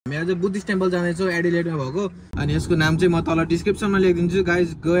हामी आज Buddhist temple जानेछौँ एडिलेडमा भएको अनि यसको नाम चाहिँ म तल डिस्क्रिप्सनमा लेखिदिन्छु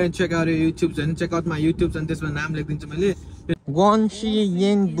guys go and check out YouTube and check out my YouTube अनि त्यसमा नाम लेखिदिन्छु मैले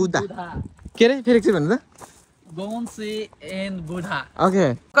गोन्सियन बुद्धा के रे फेरि चाहिँ भन्नु त गोन्सियन बुद्धा ओके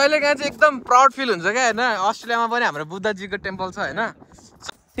कहिलेकाहीँ चाहिँ एकदम प्राउड फिल हुन्छ क्या हैन अस्ट्रेलियामा पनि हाम्रो बुद्धजीको टेम्पल छ हैन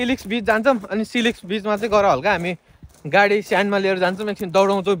सिलिक्स बीच जान्छौँ अनि सिलिक्स बीचमा चाहिँ गएर हल्का हामी गाडी स्ट्यान्डमा लिएर जान्छौँ एकछिन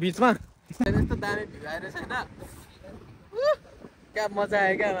दौडाउँछौँ बीचमा यस्तो दामी भ्यू आइरहेछ हैन क्या मजा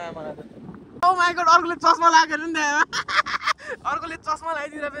आयो क्या मलाई त ओ माय गॉड अर्कोले चस्मा लागेर नि अर्कोले चस्मा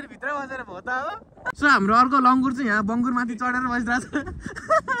लगाइदिएर फेरि भित्र बसेर भयो त हो सो हाम्रो अर्को लङ्गुर चाहिँ यहाँ बङ्गुर माथि चढेर बसिरहेछ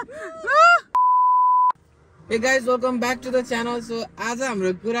hey guys welcome back to the channel so आज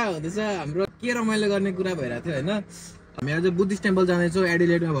हाम्रो कुरा हुँदैछ हाम्रो के रमाइलो गर्ने कुरा भइरहेको थियो हैन हामी आज बुद्धिस्ट टेम्पल जानेछौँ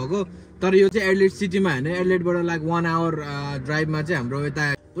एडिलेडमा भएको तर यो चाहिँ एडिलेड सिटीमा हैन एडिलेडबाट लाइक 1 आवर ड्राइभमा चाहिँ हाम्रो यता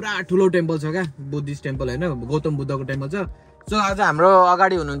पुरा ठुलो टेम्पल छ क्या बुद्धिस्ट टेम्पल हैन गौतम बुद्धको टेम्पल छ सो आज हाम्रो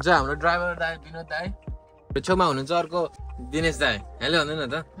अगाडि हुनुहुन्छ हाम्रो ड्राइभर दाइ विनोद दाइ छेउमा हुनुहुन्छ अर्को दिनेश दाइ हेलो भन्नु न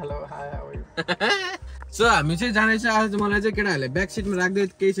त hello hi how are you so हामी चाहिँ जानेछ आज मलाई चाहिँ केटाहरूले ब्याक सिटमा राख्दै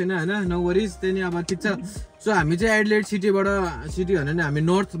केही छैन हैन नो वरिज त्यही अब ठिक छ सो हामी चाहिँ एडिलेड सिटी भने नि हामी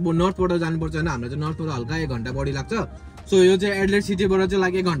नर्थबाट जानुपर्छ हैन हाम्रो चाहिँ नर्थबाट हल्का 1 घण्टा बढी लाग्छ सो यो चाहिँ एडिलेड सिटीबाट चाहिँ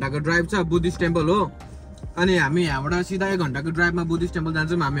लाइक 1 घण्टाको ड्राइभ छ बुद्धिस्ट टेम्पल हो अनि हामी यहाँबाट सिधा 1 घण्टाको ड्राइभमा बुद्धिस्ट टेम्पल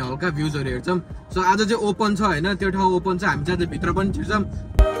जान्छौँ हामी हल्का भ्यूजहरू हेर्छौँ सो आज चाहिँ ओपन छ हैन त्यो ठाउँ ओपन छ हामी चाहिँ भित्र पनि छिर्छौँ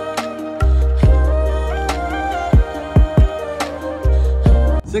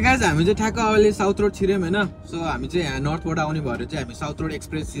सो गाइज हामी चाहिँ ठ्याक्क अहिले साउथ रोड छिर्यौँ हैन सो हामी चाहिँ यहाँ नर्थबाट आउने भएर चाहिँ हामी साउथ रोड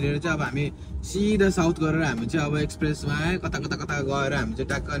एक्सप्रेस छिरेर चाहिँ अब हामी सिधा साउथ गरेर हामी चाहिँ अब एक्सप्रेसमा कता कता कता गएर हामी चाहिँ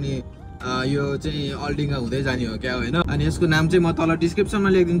ट्याक्क अनि यो चाहिँ अल्डिङा हुँदै जाने हो क्या होइन अनि यसको नाम चाहिँ म तल डिस्क्रिप्सनमा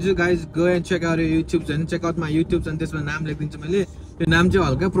लेखिदिन्छु guys go and check out YouTube and check out my YouTube अनि त्यसमा नाम लेखिदिन्छु मैले त्यो नाम चाहिँ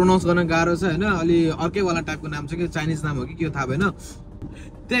हल्का प्रोनाउन्स गर्न गाह्रो छ होइन अलि अर्कैवाला टाइपको नाम छ कि चाइनिज नाम हो कि के थाहा भएन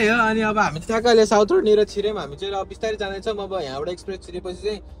त्यही हो अनि अब हामी ठ्याक्क अहिले साउथ रोडनिर छिर्यौँ हामी चाहिँ अब बिस्तारै जानेछौँ अब यहाँबाट एक्सप्रेस छिरेपछि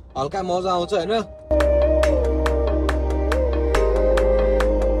चाहिँ हल्का मजा आउँछ होइन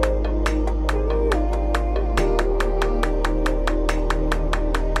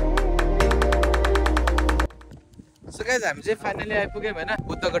सो गाइज हामी चाहिँ फाइनली आइपुग्यौँ होइन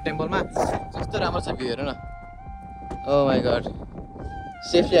बुद्धको टेम्पलमा कस्तो राम्रो छ भ्यू हेर न ओ माई गॉड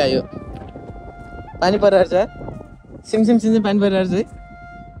सेफली आयो पानी परिरहेको छ सिमसिम पानी परिरहेको छ है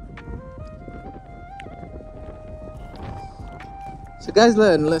सो गाइज ल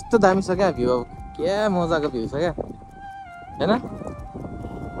हेर्नु यस्तो दामी छ क्या भ्यू अब क्या मजाको भ्यू छ क्या होइन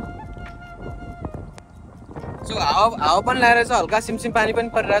सो हावा पनि लगाइरहेछ हल्का सिमसिम पानी पनि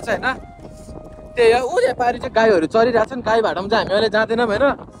परिरहेछ होइन त्यही हो उयो पारि चाहिँ गाईहरू चरिरहेको छ नि गाई भाटामा चाहिँ हामी अहिले जाँदैनौँ होइन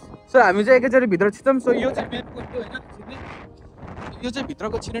सो हामी चाहिँ एकैचोटि भित्र छिर्छौँ सो यो चाहिँ मेन पोइन्ट होइन छिर्ने यो चाहिँ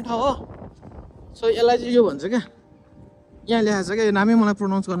भित्रको छिर्ने ठाउँ हो सो यसलाई चाहिँ यो भन्छ क्या यहाँ लेखाएको छ क्या यो नामै मलाई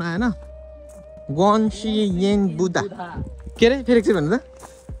प्रोनाउन्स गर्न आएन गोन्सियन बुद्धा के रे फेरि चाहिँ भन्नु त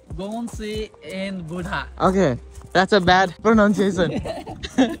गोन्सियन Buddha okay that's a bad pronunciation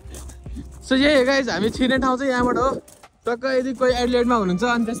so यही हो गाइज हामी छिर्ने ठाउँ चाहिँ यहाँबाट हो टक्क यदि कोही एडिलेडमा हुनुहुन्छ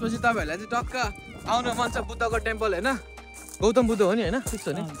अनि त्यसपछि तपाईँहरूलाई चाहिँ टक्क आउनु मन छ बुद्धको टेम्पल होइन गौतम बुद्ध हो नि होइन फिक्स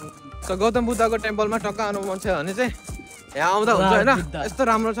हो नि सो गौतम बुद्धको टेम्पलमा टक्क आउनु मन छ भने चाहिँ यहाँ आउँदा हुन्छ होइन यस्तो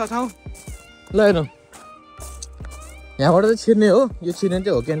राम्रो छ ठाउँ ल हेर्नु यहाँबाट चाहिँ छिर्ने हो यो छिर्ने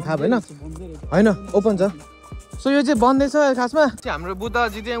चाहिँ हो कि थाहा भएन होइन ओपन छ सो यो चाहिँ बन्दै छ खासमा हाम्रो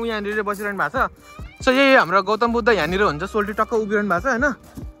बुद्धजी चाहिँ यहाँनिर बसिरहनु भएको छ सो यही हाम्रो गौतम बुद्ध यहाँनिर हुन्छ सोल्टी टक्क उभिरहनु भएको छ होइन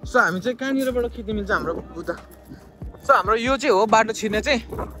सो हामी चाहिँ कहाँनिरबाट खिच्नु मिल्छ हाम्रो बुद्ध सो हाम्रो यो चाहिँ हो बाटो छिर्ने चाहिँ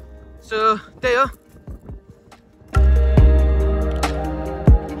सो त्यही हो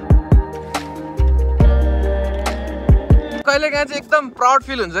कहिलेकाहीँ चाहिँ एकदम प्राउड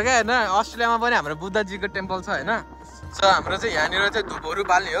फिल हुन्छ क्या होइन अस्ट्रेलियामा पनि हाम्रो बुद्धजीको टेम्पल छ होइन सो हाम्रो चाहिँ यहाँनिर चाहिँ धुपहरू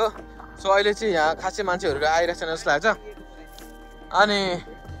बाल्ने हो सो अहिले चाहिँ यहाँ खासै मान्छेहरू आइरहेको छैन जस्तो लाग्छ अनि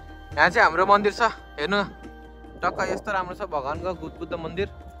यहाँ चाहिँ हाम्रो मन्दिर छ हेर्नु टक्क यस्तो राम्रो छ भगवान्को बुद्ध मन्दिर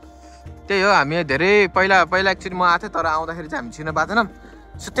त्यही हो हामी धेरै पहिला एकचोटि म आएको थिएँ तर आउँदाखेरि चाहिँ हामी छिर्न पाएको थिएनौँ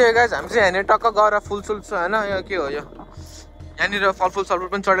सो त्यही गाइज हामी चाहिँ यहाँनिर टक्क गएर फुलसुल छ होइन यो के हो यो यहाँनिर फलफुल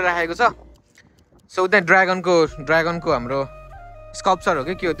पनि चढिराखेको छ सो त्यहाँ ड्रागनको हाम्रो स्कल्पचर हो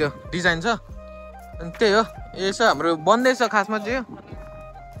कि के हो त्यो डिजाइन छ अनि त्यही हो यसो हाम्रो बन्दैछ खासमा चाहिँ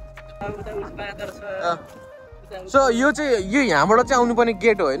सो यो चाहिँ यो यहाँबाट चाहिँ आउनुपर्ने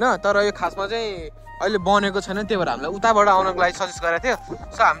गेट हो होइन तर यो खासमा चाहिँ अहिले बनेको छैन त्यही भएर हामीलाई उताबाट आउनको लागि सजेस्ट गरेको थियो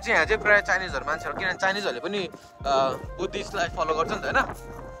सो हामी चाहिँ यहाँ चाहिँ प्रायः चाइनिजहरू मान्छेहरू किनभने चाइनिजहरूले पनि बुद्धिस्टलाई फलो गर्छ नि त होइन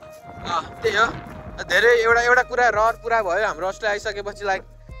त्यही हो धेरै एउटा कुरा रहर पुरा भयो हाम्रो अस्ट्रेलिया आइसकेपछि लाइक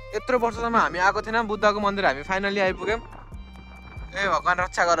यत्रो वर्षसम्म हामी आएको थिएनौँ बुद्धको मन्दिर हामी फाइनली आइपुग्यौँ ए भगवान्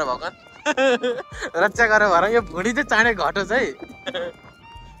रक्षा गर भगवान् रक्षा गर भएर यो भुँडी चाहिँ चाँडै घटोस् है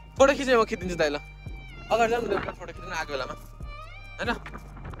फोटो खिच्ने म खिचिदिन्छु दाइ ल अगाडि जानु फोटो खिच्न आएको बेलामा हैन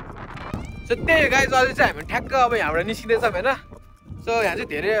सो त्यही गाइज अहिले चाहिँ हामी ठ्याक्क अब यहाँबाट निस्किँदैछौँ होइन सो यहाँ चाहिँ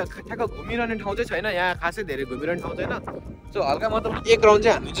धेरै ठ्याक्क घुमिरहने ठाउँ चाहिँ छैन यहाँ खासै धेरै घुमिरहने ठाउँ छैन सो हल्का मतलब एक राउन्ड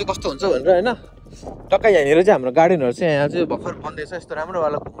चाहिँ हामी चाहिँ कस्तो हुन्छ भनेर होइन टक्कै यहाँनिर चाहिँ हाम्रो गार्डनहरू चाहिँ यहाँ चाहिँ भर्खर बन्दैछ यस्तो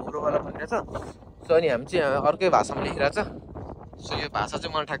राम्रोवाला कुकुरोवाला बनिरहेछ सो अनि हामी चाहिँ यहाँ अर्कै भाषामा लेखिरहेछ सो यो भाषा चाहिँ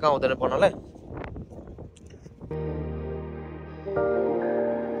मलाई ठ्याक्क आउँदैन पढ्नलाई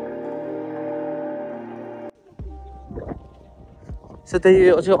सो त्यही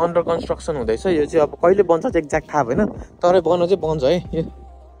यो चाहिँ अन्डर कन्स्ट्रक्सन हुँदैछ यो चाहिँ अब कहिले बन्छ चाहिँ एक्ज्याक्ट थाहा भएन तर बन्न चाहिँ बन्छ है यो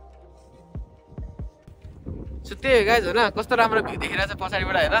सो त्यही गाइज होइन कस्तो राम्रो भ्यू देखिरहेछ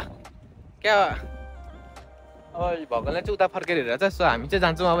पछाडिबाट होइन क्या अब भगवान्लाई चाहिँ उता फर्केर हेरेर सो हामी चाहिँ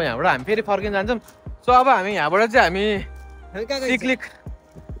जान्छौँ अब यहाँबाट हामी फेरि फर्किन जान्छौँ सो अब हामी यहाँबाट चाहिँ हामी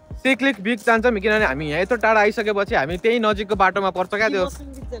सिक्लिक बिच जान्छौँ किनभने हामी यहाँ यत्रो टाढा आइसकेपछि हामी त्यही नजिकको बाटोमा पर्छ क्या त्यो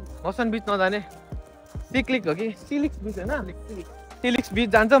मसन बिच नजाने सिक्लिक हो कि सिलिक्स बिच होइन सिलिक्स बिच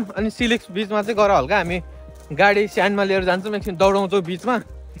जान्छौँ अनि सिलिक्स बिचमा चाहिँ गएर हल्का हामी गाडी स्ट्यान्डमा लिएर जान्छौँ एकछिन दौडाउँछौँ बिचमा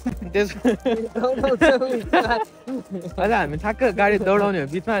अहिले हामी ठ्याक्क गाडी दौडाउने हो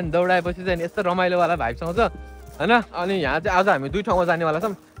बिचमा अनि दौडाएपछि चाहिँ यस्तो रमाइलोवाला भाइब्स आउँछ होइन अनि यहाँ चाहिँ आज हामी 2 ठाउँमा जानेवाला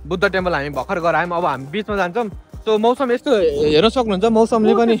छौँ बुद्ध टेम्पल हामी भर्खर गएर आयौँ अब हामी बिचमा जान्छौँ सो मौसम यस्तो हेर्न सक्नुहुन्छ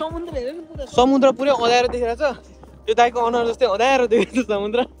मौसमले पनि समुद्र पुरै अँध्यारो देखिरहेछ यो दाइको अनुहार जस्तै अँध्यारो देखिरहेछ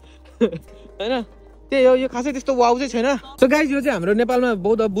समुद्र होइन त्यही हो यो खासै त्यस्तो वाउ चाहिँ छैन सो गाइस यो चाहिँ हाम्रो नेपालमा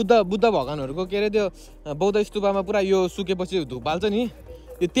बुद्ध भगवानहरूको के अरे त्यो बौद्ध स्तूपमा पुरा यो सुकेपछि धुप बाल्छ नि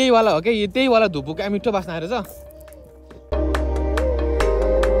यो त्यही वाला हो क्या यो त्यही वाला धुपको क्या मिठो बास्ना आएर छ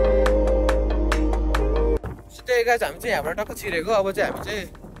सो त्यही गाइस हामी चाहिँ यहाँबाट टक्क छिरेको अब चाहिँ हामी चाहिँ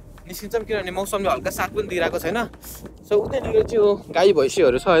निस्किन्छौँ किनभने मौसमले हल्का साथ पनि दिइरहेको छैन सो उतैनिर चाहिँ गाई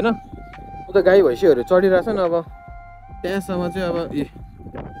भैँसीहरू छ होइन उता गाई भैँसीहरू चढिरहेछन् अब त्यहाँसम्म चाहिँ अब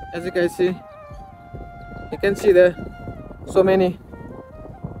as a guys you can see there so many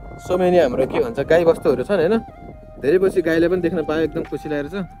हाम्रो के भन्छ गाई बस्तुहरू छन् होइन धेरै पछि गाईलाई पनि देख्न पायो एकदम खुसी लागेर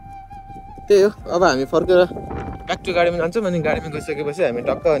छ त्यही हो अब हामी फर्केर ब्याक टु गाडीमा जान्छौँ अनि गाडीमा गइसकेपछि हामी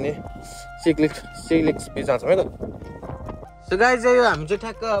टक्क अनि सिलिक्स बिच जान्छौँ है त सो गाइज यो हामी चाहिँ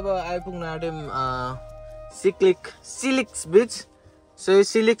ठ्याक्क अब आइपुग्न आँट्यौँ सिलिक्स बिच सो यो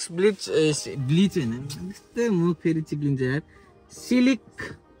सिलिक्स ब्लिच होइन यस्तै मुख फेरि चिक्लिन्छ यार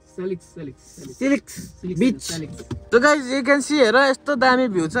सिलिक्स बिच so guys you can C हेर यस्तो दामी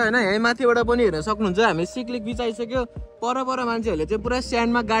भ्यू छ होइन यहीँ माथिबाट पनि हेर्न सक्नुहुन्छ हामी सिक्लिक बिच आइसक्यो पर मान्छेहरूले चाहिँ पुरा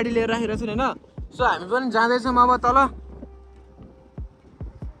स्ट्यान्डमा गाडी लिएर राखेर छन् होइन सो हामी पनि जाँदैछौँ अब तल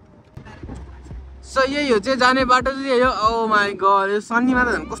सो यही हो चाहिँ जाने बाटो चाहिँ यही हो ओ माई गड यो सन्नीमा त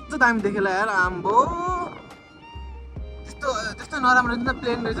झन् कस्तो दामी देखेला यार आम्बो त्यस्तो नराम्रो रहेछ नि त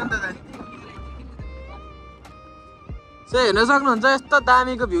प्लेन रहेछ नि त सो हेर्न सक्नुहुन्छ यस्तो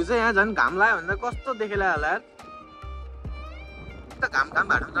दामीको भ्यू चाहिँ यहाँ झन् घाम लाग्यो भने त कस्तो देखेला होला यार घाम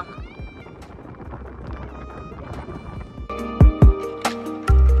भाँडो जाऊँ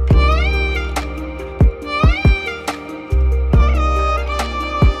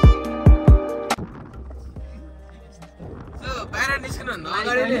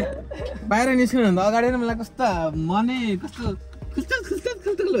बाहिर निस्किनुभन्दा अगाडि नै मलाई कस्तो मनै कस्तो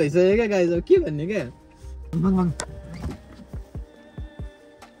खुस्टल भइसक्यो क्या गाइज अब के भन्ने क्या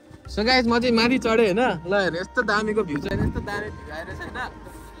सो गाइज म चाहिँ माथि चढेँ होइन ल हेर्नु यस्तो दामीको भ्यू छैन यस्तो दामी भ्यू आएर छैन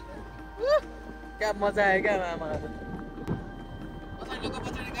क्या मजा आयो क्या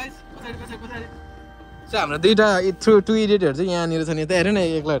पछाडि सो हाम्रो दुईवटा टु इडियटहरू चाहिँ यहाँनिर छ नि यता हेर्नु न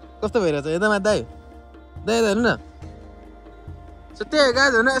एक्लै कस्तो भइरहेछ यता दाइ हेर्नु न सो त्यही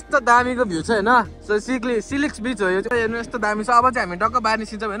गाइज होइन यस्तो दामीको भ्यू छ होइन सो सिलिक्स बिच हो यो चाहिँ हेर्नु यस्तो दामी छ अब चाहिँ हामी टक्क बाहिर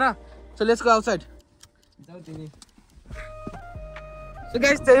निस्किन्छौँ होइन so let's go outside so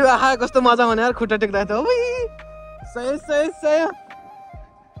guys त्यही आहा कस्तो मजा आउने यार खुट्टा टेक्दा त सही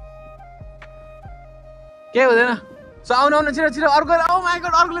के हुँदैन सो आउनु छिटो अर्को औ माइ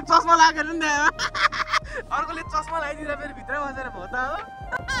गॉड अर्कोले चस्मा लगाएर नि अर्कोले चस्मा लगाइदिएर फेरि भित्र बसेर भयो त हो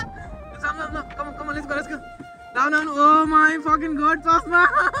come let's go Down, oh my fucking god, चस्मा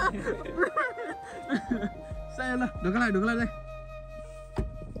सही ल ढोका दे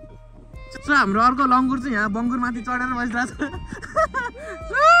सो हाम्रो अर्को लङ्गुर चाहिँ यहाँ बङ्गुर माथि चढेर बसिरहेछ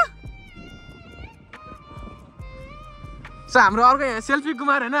सो हाम्रो अर्को यहाँ सेल्फी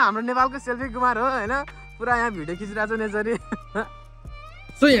कुमार होइन हाम्रो नेपालको सेल्फी कुमार हो होइन पुरा यहाँ भिडियो खिचिरहेको छ नेचरी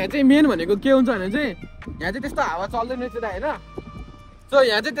सो यहाँ चाहिँ मेन भनेको के हुन्छ भने चाहिँ यहाँ चाहिँ त्यस्तो हावा चल्दैन रहेछ होइन सो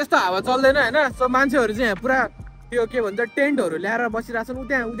यहाँ चाहिँ त्यस्तो हावा चल्दैन होइन सो मान्छेहरू चाहिँ यहाँ पुरा त्यो के भन्छ टेन्टहरू ल्याएर बसिरहेछन्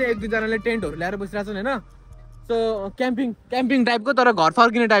उता एक दुईजनाले टेन्टहरू ल्याएर बसिरहेछन् होइन सो क्याम्पिङ टाइपको तर घर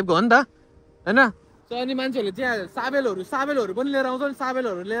फर्किने टाइपको हो नि त होइन सो अनि मान्छेहरूले त्यहाँ साबेलहरू पनि लिएर आउँछ नि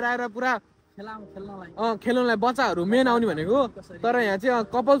साबेलहरू लिएर आएर पुरा खेल्नलाई बच्चाहरू मेन आउने भनेको तर यहाँ चाहिँ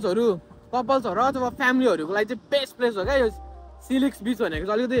कपल्सहरू अथवा फ्यामिलीहरूको लागि चाहिँ बेस्ट प्लेस हो क्या यो सिलिक्स बिच भनेको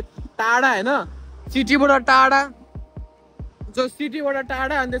चाहिँ अलिकति टाढा होइन सिटीबाट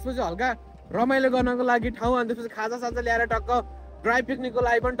टाढा अनि त्यसपछि हल्का रमाइलो गर्नको लागि ठाउँ अनि त्यसपछि खाजा ल्याएर टक्क ड्राई पिकनिकको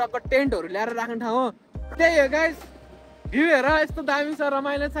लागि पनि टक्क टेन्टहरू ल्याएर राख्ने ठाउँ हो त्यही हो गाइस भ्यू हेर यस्तो दामी छ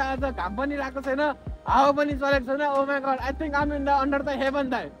रमाइलो छ आज घाम पनि रहेको छैन हावा पनि चलेको छैन oh my God I think I am in the under the heaven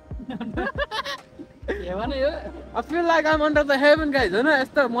दाइ हेभन यो I feel like I am under the heaven guys हैन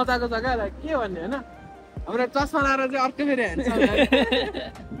यस्तो मजाको छ क्या के भन्ने हैन हाम्रो चस्मा लाएर चाहिँ अर्कै फेरि हेर्छ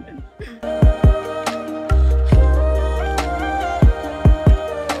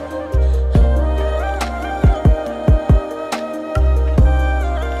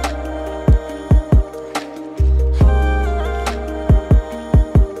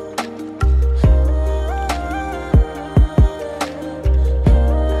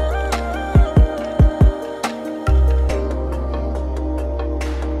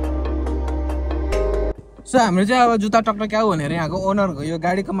सो हाम्रो चाहिँ अब जुत्ता टक्टक्याउ भनेर यहाँको ओनरको यो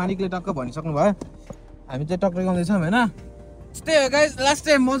गाडीको मालिकले टक्क भनिसक्नु भयो हामी चाहिँ टक्टक्याउँदैछौँ होइन त्यस्तै हो गाइस लास्ट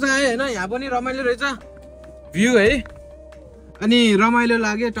टाइम मजा आयो होइन यहाँ पनि रमाइलो रहेछ भ्यू है अनि रमाइलो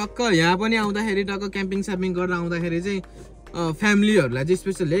लाग्यो टक्क यहाँ पनि आउँदाखेरि टक्क क्याम्पिङ स्याम्पिङ गरेर आउँदाखेरि चाहिँ फ्यामिलीहरूलाई चाहिँ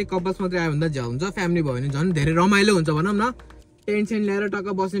स्पेसली है कपल्स मात्रै आयो भने त झ्या हुन्छ फ्यामिली भयो भने झन् धेरै रमाइलो हुन्छ भनौँ न टेन्ट सेन्ट ल्याएर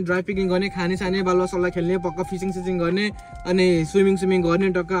टक्क बस्ने ड्राई पिकिङ गर्ने खाने साने बालुवा सल्लाह खेल्ने पक्क फिसिङ गर्ने अनि स्विमिङ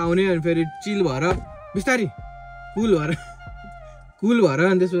गर्ने टक्क आउने अनि फेरि चिल भएर बिस्तारी कुल भएर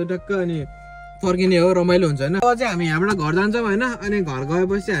अनि त्यसपछि टक्क अनि फर्किने हो रमाइलो हुन्छ होइन अब चाहिँ हामी यहाँबाट घर जान्छौँ होइन अनि घर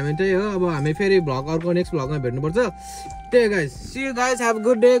गएपछि हामी त्यही हो अब हामी फेरि भ्लग अर्को नेक्स्ट भ्लगमा भेट्नुपर्छ त्यही guys C you guys have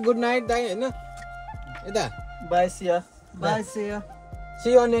good day good night दाइ होइन यता by C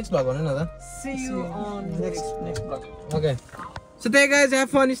you an next vlog भन्नु न त C you an next vlog okay so त्यही guys have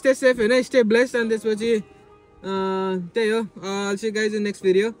fun stay safe होइन स्टे ब्लेस्ड अनि त्यसपछि त्यही हो C you guys in next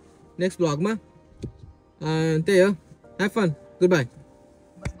video next भ्लगमा त्यही हो ह्याभ फन गुड बाई